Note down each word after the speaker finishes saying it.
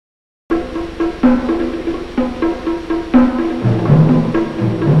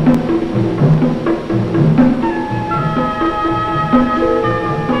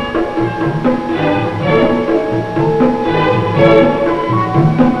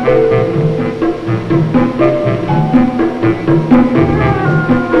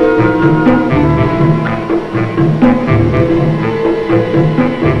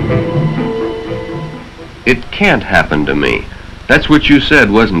can't happen to me. That's what you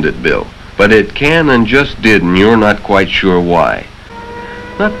said, wasn't it, Bill? But it can and just did, and you're not quite sure why.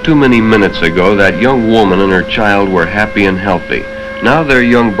 Not too many minutes ago, that young woman and her child were happy and healthy. Now their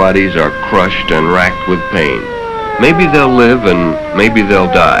young bodies are crushed and racked with pain. Maybe they'll live and maybe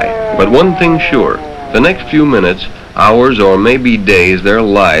they'll die. But one thing's sure, the next few minutes, hours, or maybe days, their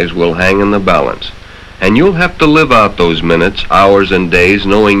lives will hang in the balance. And you'll have to live out those minutes, hours, and days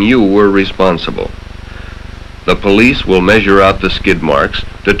knowing you were responsible. The police will measure out the skid marks,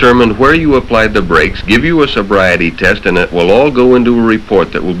 determine where you applied the brakes, give you a sobriety test, and it will all go into a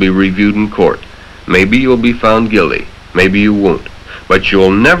report that will be reviewed in court. Maybe you'll be found guilty. Maybe you won't. But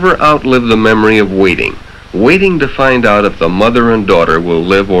you'll never outlive the memory of waiting to find out if the mother and daughter will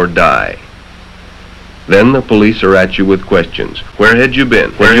live or die. Then the police are at you with questions. Where had you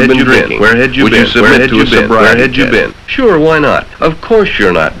been? Where had you been drinking? Where had you been? Would you submit to a sobriety test? Where had you been? Sure, why not? Of course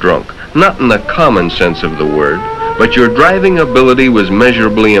you're not drunk. Not in the common sense of the word. But your driving ability was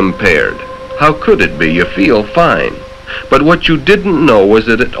measurably impaired. How could it be? You feel fine. But what you didn't know was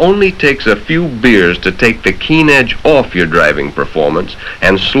that it only takes a few beers to take the keen edge off your driving performance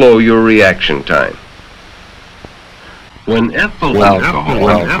and slow your reaction time. When ethyl alcohol,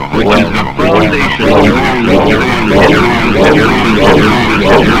 which is the foundation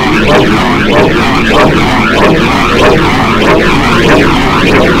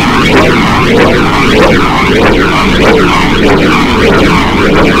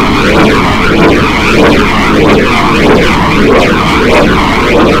of